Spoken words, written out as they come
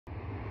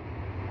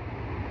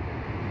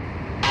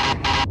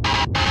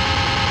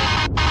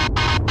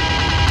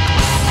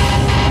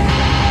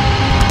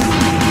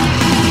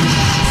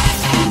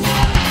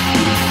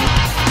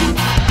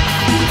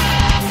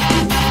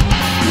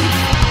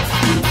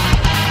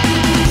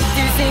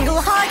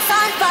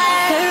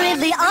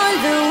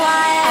wonder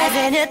why, as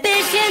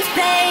inhibitions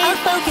fade, a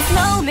focused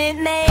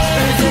moment made.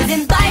 Bruises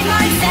and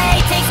Bitemarks say,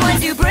 takes one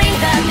to bring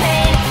the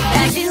pain.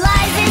 As she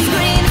lies and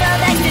screams of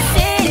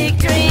ecstasy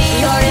dream.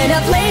 You're in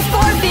a place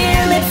for fear,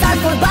 lips are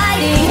for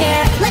biting here.